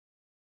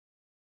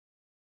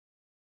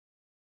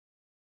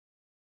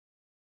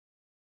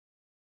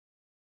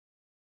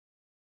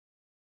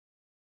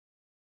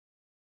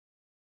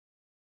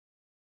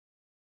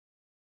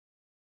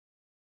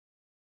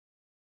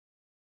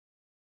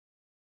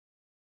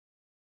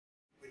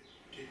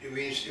it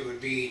means it would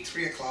be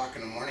 3 o'clock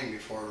in the morning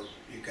before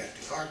you got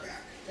the car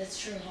back.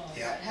 That's true, huh?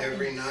 Yeah,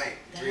 every night,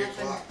 3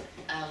 o'clock.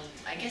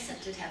 I guess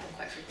that did happen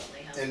quite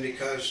frequently, huh? And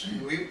because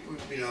we,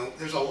 you know,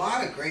 there's a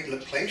lot of great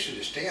places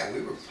to stay at.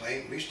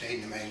 We stayed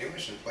in a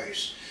magnificent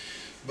place,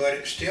 but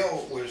it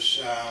still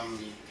was,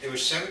 it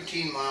was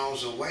 17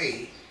 miles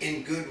away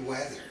in good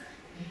weather.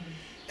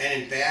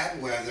 And in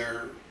bad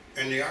weather,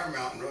 and they are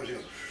mountain roads, you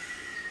know,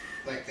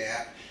 like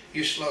that,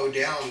 you slow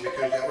down,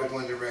 because that was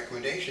one of the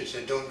recommendations,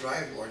 said don't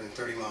drive more than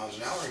 30 miles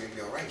an hour and you'll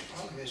be all right. The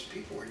problem is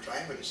people were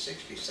driving at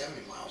 60,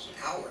 70 miles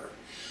an hour.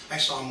 I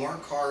saw more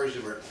cars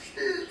that were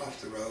off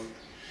the road.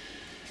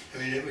 I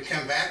mean, we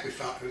come back, we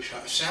found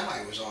a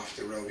semi was off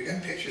the road. We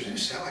got pictures of a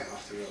semi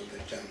off the road,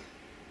 but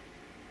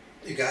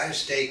you got to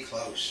stay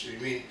close.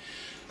 I mean,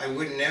 I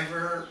would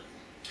never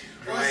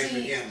drive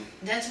again.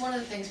 That's one of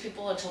the things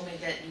people have told me,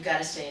 that you got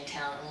to stay in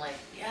town. I'm like,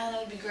 yeah, that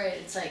would be great.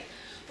 It's like,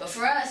 but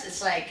for us,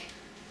 it's like,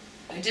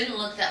 we didn't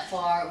look that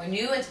far. We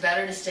knew it's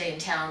better to stay in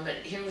town, but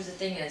here was the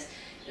thing is,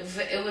 if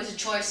it was a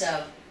choice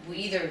of, we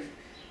either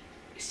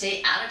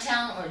stay out of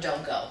town or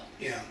don't go.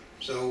 Yeah,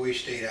 so we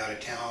stayed out of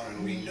town,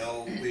 and we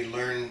know, we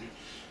learned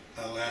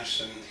a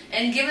lesson.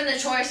 And given the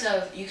choice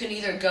of, you can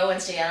either go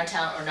and stay out of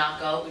town or not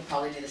go, we'd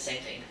probably do the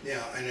same thing.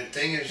 Yeah, and the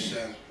thing is,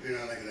 you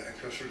know, like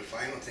sort of the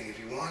final thing, if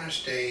you want to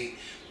stay,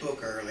 book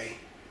early.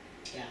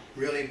 Yeah.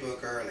 Really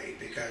book early,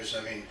 because,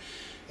 I mean,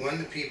 one of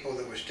the people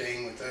that was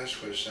staying with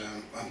us was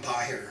a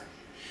buyer.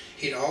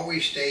 He'd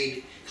always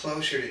stayed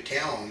closer to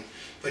town,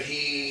 but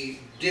he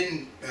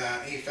didn't,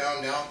 he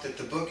found out that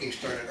the booking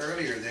started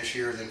earlier this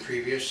year than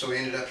previous, so he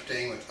ended up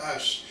staying with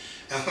us.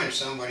 And when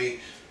somebody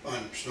on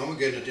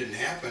Snowmageddon, that didn't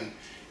happen,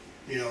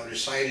 you know,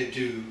 decided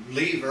to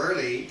leave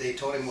early, they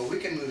told him, well, we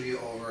can move you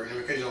over, and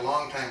because he's a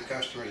long-time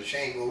customer of the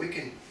chain, well, we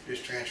can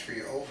just transfer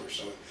you over.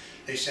 So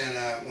they sent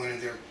one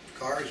of their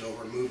cars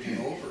over and moved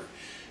him over,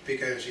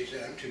 because he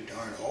said, I'm too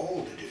darn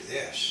old to do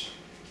this.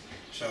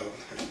 So,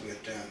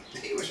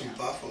 but he was from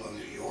Buffalo,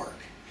 New York,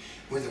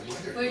 where the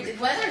weather...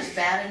 The weather's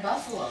bad in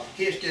Buffalo.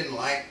 He just didn't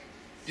like,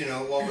 you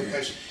know, well,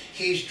 because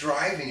he's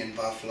driving in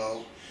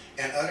Buffalo,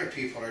 and other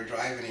people are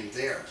driving him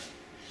there.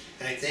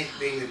 And I think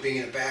being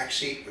in the back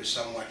seat was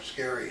somewhat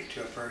scary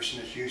to a person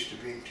that's used to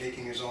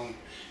taking his own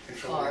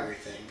control of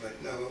everything.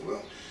 But no,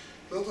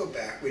 we'll go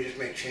back. We just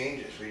make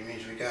changes, which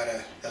means we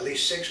gotta, at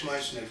least 6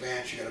 months in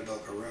advance, you gotta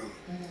book a room.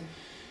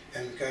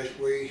 And because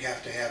we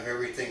have to have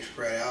everything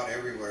spread out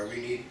everywhere,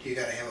 you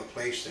got to have a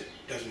place that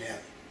doesn't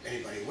have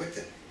anybody with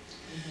it.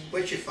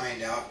 Which you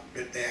find out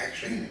that they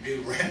actually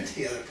do rent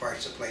the other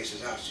parts of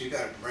places out. So you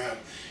have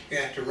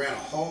to rent a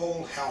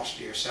whole house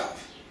to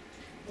yourself.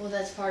 Well,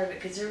 that's part of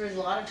it, because there was a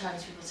lot of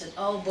times people said,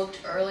 oh,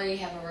 booked early,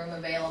 have a room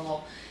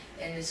available,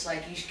 and it's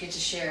like you get to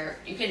share.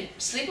 You can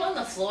sleep on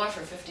the floor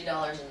for $50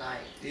 a night.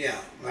 Yeah,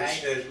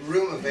 right?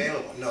 Room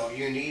available. No,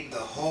 you need the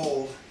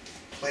whole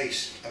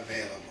place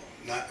available.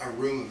 Not a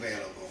room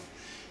available.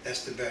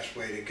 That's the best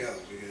way to go.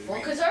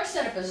 Because our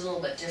setup is a little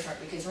bit different,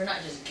 because we're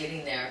not just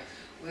getting there,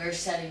 we're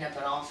setting up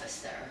an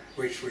office there.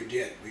 Which we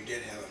did. We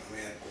did have it.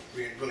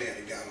 We really had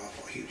to get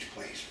off a huge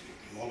place,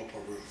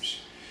 multiple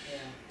rooms.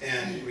 Yeah.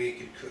 And we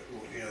could cook,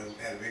 you know,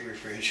 have a big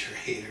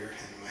refrigerator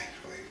and a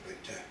microwave.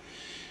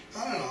 But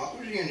I don't know, it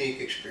was a unique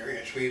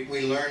experience.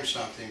 We learned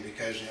something,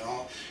 because, you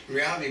know, in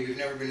reality, we've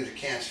never been to the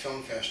Sundance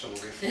Film Festival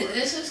before.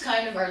 This was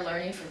kind of our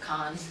learning for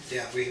cons.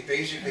 Yeah, we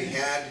basically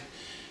had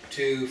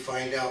to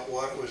find out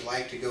what it was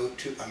like to go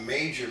to a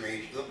major,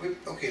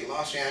 okay,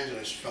 Los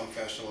Angeles Film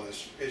Festival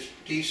is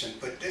decent,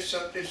 but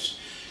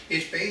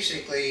it's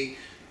basically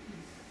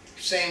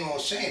same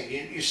old same.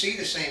 You see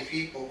the same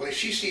people. Well,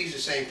 she sees the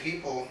same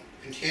people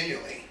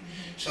continually.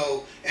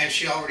 So, and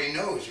she already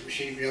knows.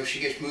 She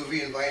gets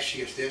movie invites, she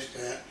gets this,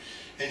 that,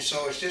 and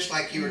so it's just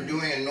like you were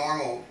doing a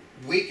normal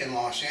week in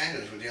Los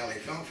Angeles with the LA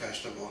Film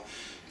Festival.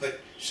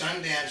 But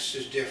Sundance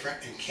is different,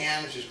 and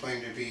Cannes is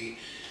going to be,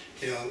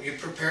 you know, you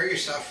prepare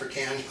yourself for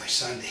Cannes by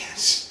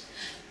Sundance.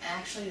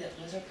 Actually, that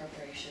was our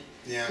preparation.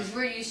 Yeah. Because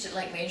we're used to,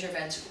 like, major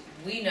events.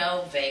 We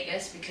know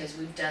Vegas because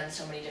we've done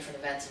so many different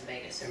events in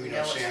Vegas. And we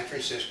know San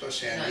Francisco,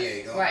 San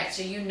Diego. Right,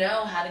 so you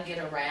know how to get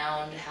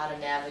around, how to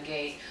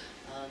navigate,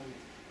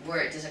 where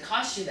it doesn't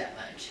cost you that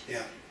much.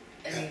 Yeah.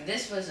 I mean,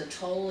 this was a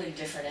totally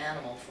different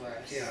animal for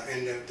us. Yeah,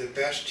 and the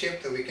best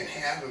tip that we can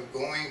have of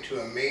going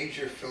to a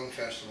major film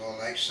festival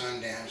like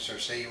Sundance, or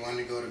say you want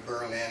to go to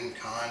Berlin,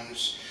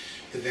 Cannes,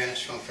 the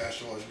Venice Film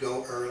Festival, is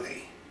go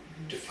early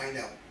to find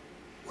out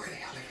where the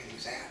hell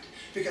everything's at.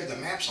 Because the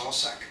maps all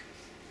suck.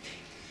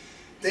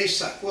 They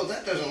suck. Well,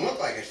 that doesn't look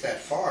like it's that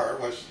far.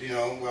 You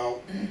know,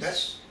 well,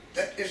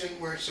 that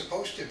isn't where it's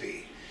supposed to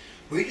be.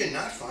 We did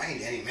not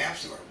find any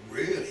maps that were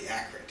really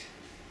accurate.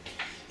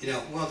 You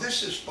know, well,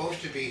 this is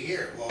supposed to be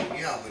here. Well,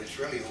 yeah, but it's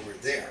really over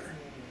there.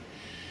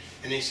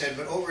 And they said,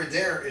 but over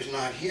there is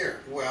not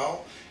here.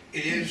 Well,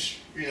 it is,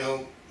 you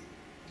know,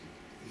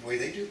 the way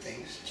they do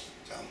things.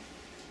 So,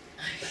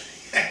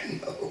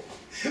 no,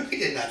 we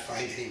did not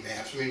find any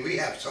maps. I mean, we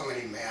have so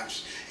many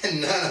maps,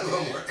 and none of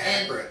them were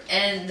accurate.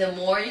 And the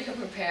more you can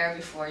prepare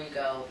before you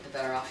go, the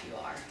better off you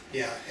are.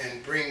 Yeah,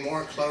 and bring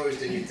more clothes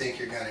than you think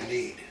you're going to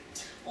need.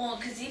 Well,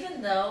 because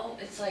even though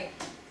it's like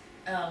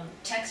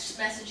text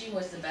messaging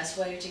was the best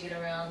way to get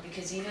around,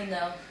 because even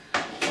though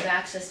you have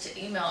access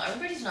to email,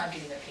 everybody's not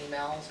getting their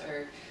emails,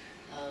 or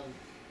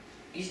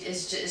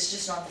it's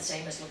just not the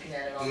same as looking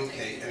at it on the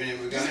Okay, TV. I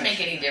mean, It doesn't make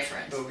any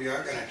difference. But we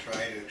are going to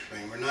try to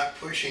explain. We're not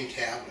pushing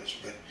tablets,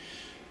 but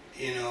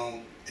you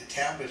know, the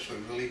tablets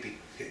would really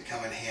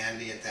come in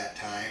handy at that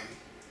time.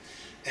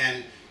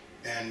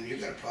 And you've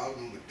got a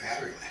problem with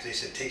battery life. They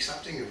said take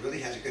something that really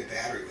has a good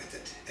battery with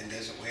it and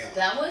doesn't weigh a lot.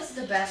 That was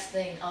the best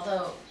thing.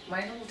 Although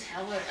my little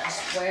tablet, I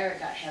swear, it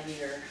got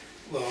heavier.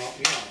 Well,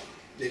 you know,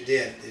 it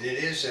did, and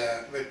it is.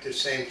 But the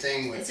same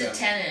thing with. It's a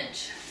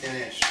 10-inch.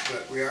 10-inch,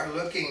 but we are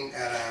looking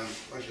at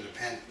what is it,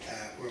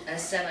 A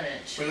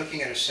 7-inch. We're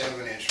looking at a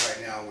 7-inch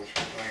right now, which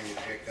we're going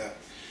to pick up,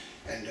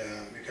 and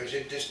because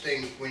this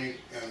thing, when you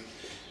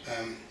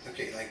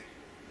okay, like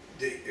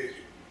the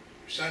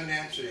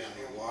Sundance,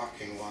 they're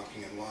walking.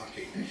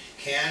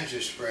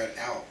 Kansas spread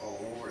out all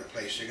over the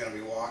place. They're going to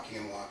be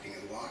walking.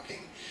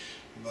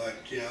 But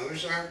you know, it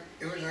was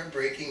our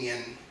breaking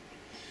in.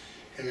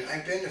 I mean,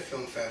 I've been to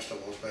film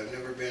festivals, but I've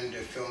never been to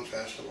film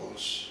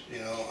festivals. You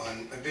know,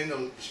 I've been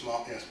to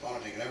smaller things.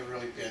 I've never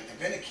really been. I've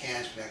been to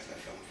Cannes, but not to the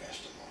film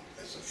festival.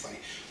 That's so funny.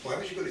 Why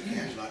would you go to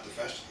Cannes, not the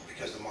festival?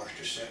 Because the March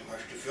to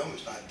Film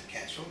is not the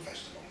Cannes Film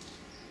Festival.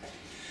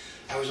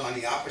 I was on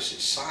the opposite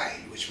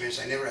side, which means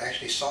I never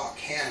actually saw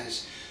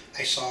Cannes.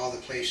 I saw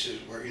the places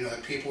where, you know,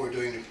 the people were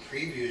doing the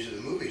previews of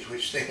the movies,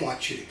 which they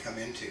want you to come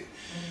into.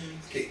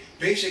 Okay,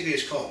 basically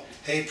it's called,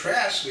 hey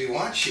press, we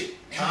want you.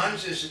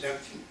 Cannes is,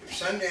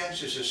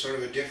 Sundance is a sort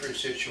of a different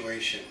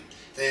situation.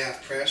 They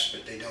have press,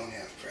 but they don't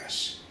have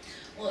press.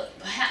 Well,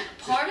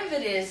 part of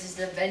it is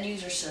the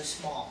venues are so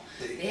small.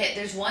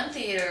 There's one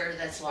theater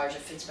that's large, it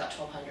fits about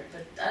 1,200,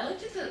 but I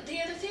looked at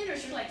the other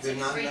theaters, are like there's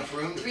not enough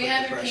room to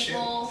 300 put the press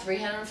people, in.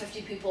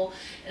 350 people,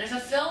 and if a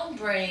film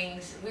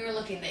brings, we were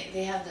looking,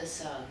 they have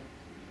this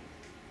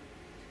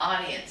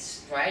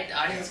audience, right? The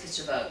audience gets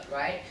to vote,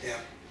 right? Yeah.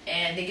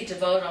 And they get to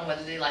vote on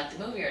whether they like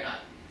the movie or not,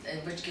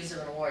 and which gives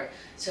them an award.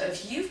 So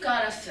if you've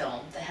got a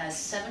film that has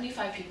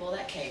 75 people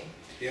that came,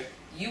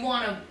 you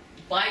want to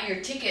buy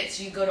your tickets,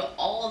 you go to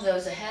all of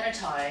those ahead of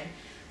time,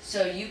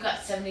 so you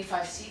got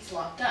 75 seats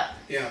locked up.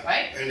 Yeah.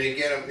 Right? And they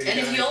get them. And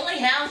if you only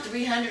have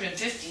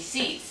 350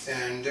 seats.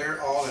 And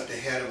they're all at the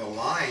head of a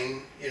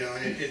line, you know,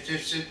 and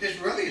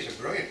it really is a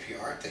brilliant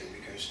PR thing,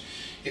 because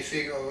you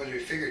figure, we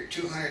figured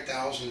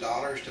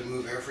 $200,000 to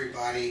move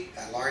everybody,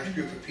 a large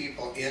group of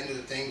people into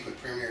the thing with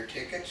premier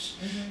tickets,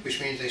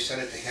 which means they set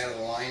at the head of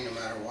the line no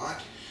matter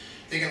what.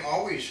 They can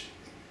always,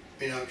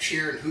 you know,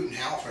 cheer and hoot and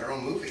howl for their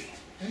own movie.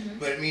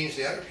 But it means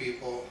the other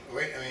people, I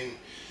mean.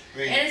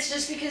 And it's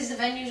just because the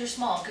venues are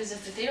small, because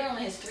if the theater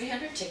only has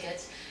 300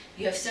 tickets,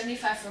 you have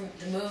 75 from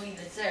the movie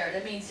that's there,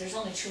 that means there's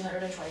only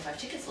 225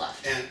 tickets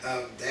left. And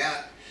of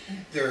that,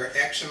 there are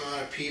X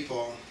amount of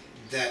people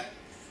that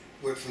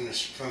were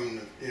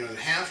from you know,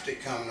 have to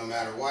come no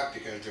matter what,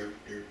 because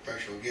they're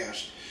special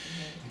guests.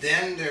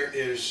 Then there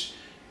is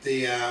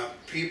the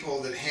people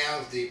that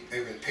have the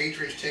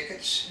patrons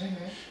tickets.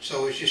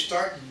 So as you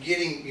start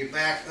getting you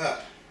back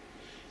up,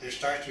 there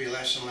starts to be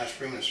less and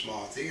less room in a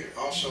small theater.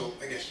 Also,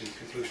 I guess in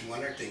conclusion, one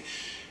other thing,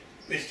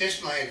 it's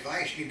just my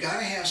advice, you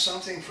gotta have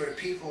something for the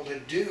people to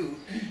do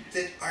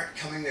that aren't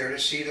coming there to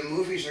see the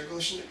movies or go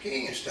to the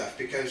skiing and stuff,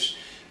 because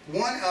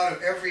 1 out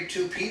of every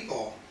 2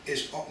 people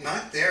is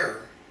not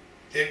there.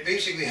 They're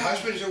basically,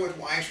 husbands are with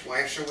wives,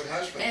 wives are with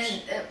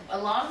husbands. And a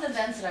lot of the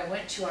events that I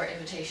went to are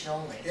invitation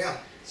only. Yeah.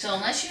 So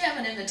unless you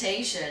have an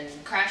invitation,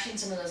 crashing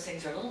some of those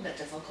things are a little bit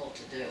difficult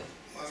to do.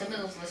 Some of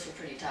those lists were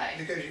pretty tight.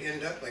 Because you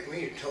end up like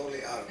me, you're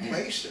totally out of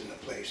place in the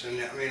place.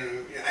 And I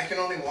mean, I can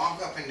only walk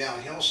up and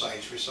down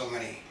hillsides for so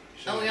many.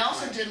 And we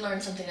also did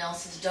learn something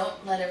else: is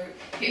don't let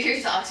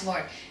here's the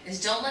oxymoron: is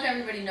don't let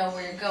everybody know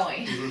where you're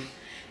going,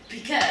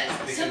 because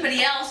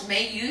somebody else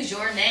may use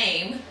your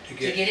name to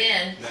get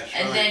in,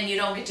 and then you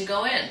don't get to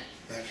go in.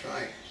 That's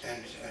right.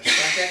 And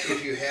second,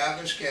 if you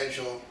have a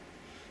schedule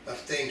of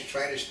things,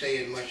 try to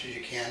stay as much as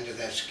you can to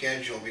that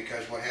schedule,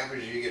 because what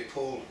happens is you get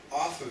pulled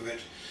off of it,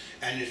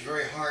 and it's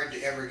very hard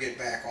to ever get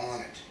back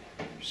on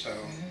it. So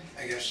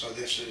I guess so.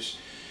 This is,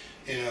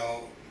 you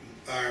know,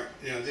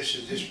 this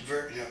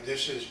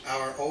is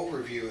our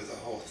overview of the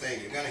whole thing.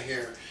 You're going to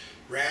hear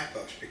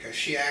wrap-ups, because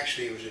she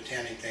actually was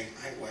attending things.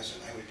 I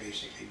wasn't. I was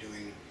basically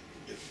doing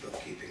the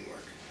bookkeeping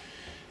work.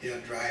 You know,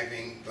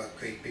 driving,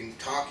 bookkeeping,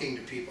 talking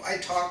to people.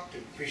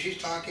 She's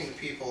talking to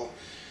people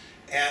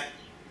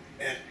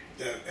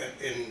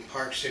in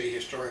Park City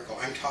Historical.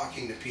 I'm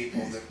talking to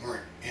people that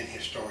weren't in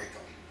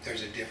historical.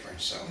 There's a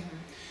difference. So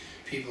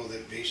people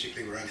that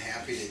basically were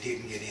unhappy that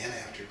didn't get in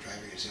after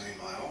driving a zillion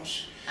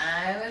miles.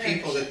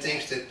 People that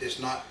think that it's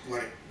not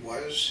what it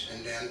was,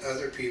 and then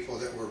other people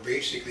that were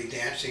basically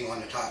dancing on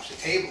the tops of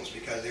tables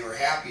because they were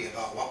happy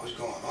about what was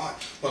going on.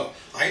 Well,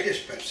 I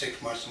just spent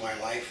 6 months of my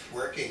life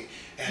working,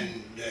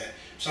 and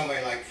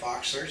somebody like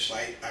Fox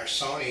Searchlight or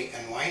Sony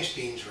and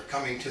Weinstein's were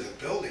coming to the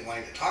building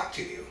wanting to talk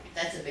to you.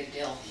 That's a big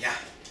deal. Yeah.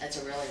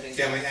 That's a really big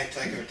Yeah, deal. I mean, I was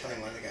telling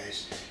one of the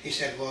guys, he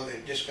said, well,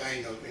 this guy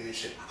knows me, and he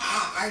said,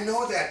 I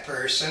know that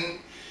person,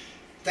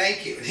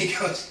 thank you. And he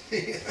goes,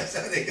 that's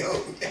how they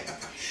go.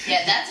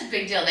 Yeah, that's a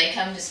big deal. They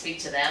come to speak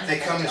to them. They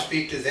come to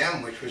speak to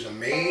them, which was a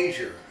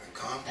major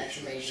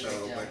accomplishment. That's a major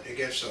big deal. But I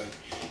guess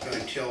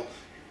until,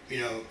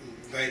 you know,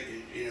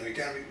 we're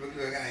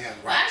gonna have.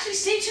 Well, actually,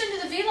 stay tuned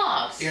to the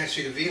vlogs. You gotta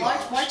see the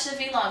vlogs. Watch the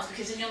vlogs,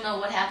 because then you'll know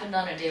what happened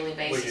on a daily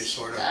basis. Which is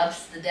sort of the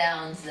ups, the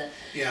downs, the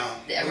which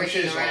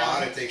everything is around. a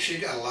lot of things. She's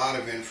got a lot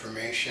of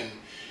information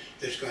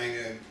that's going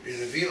to.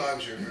 The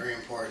vlogs are very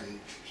important.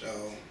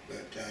 So,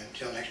 but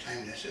until next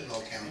time, this is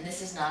Holcam. And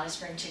this is not a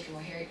spring chicken.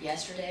 We're here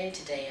yesterday,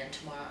 today, and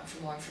tomorrow. For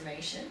more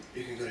information,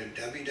 You can go to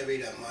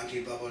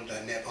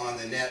www.montybubbles.net on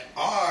the net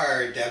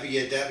or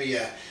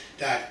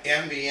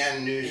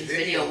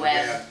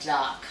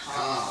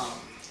www.mbnnewsvideoweb.com.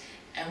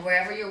 and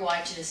wherever you're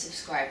watching us,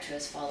 subscribe to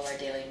us. Follow our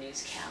daily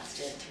newscast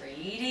in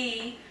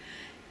 3D.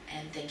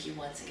 And thank you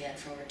once again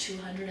for over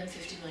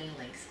 250 million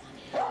links on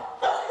the internet.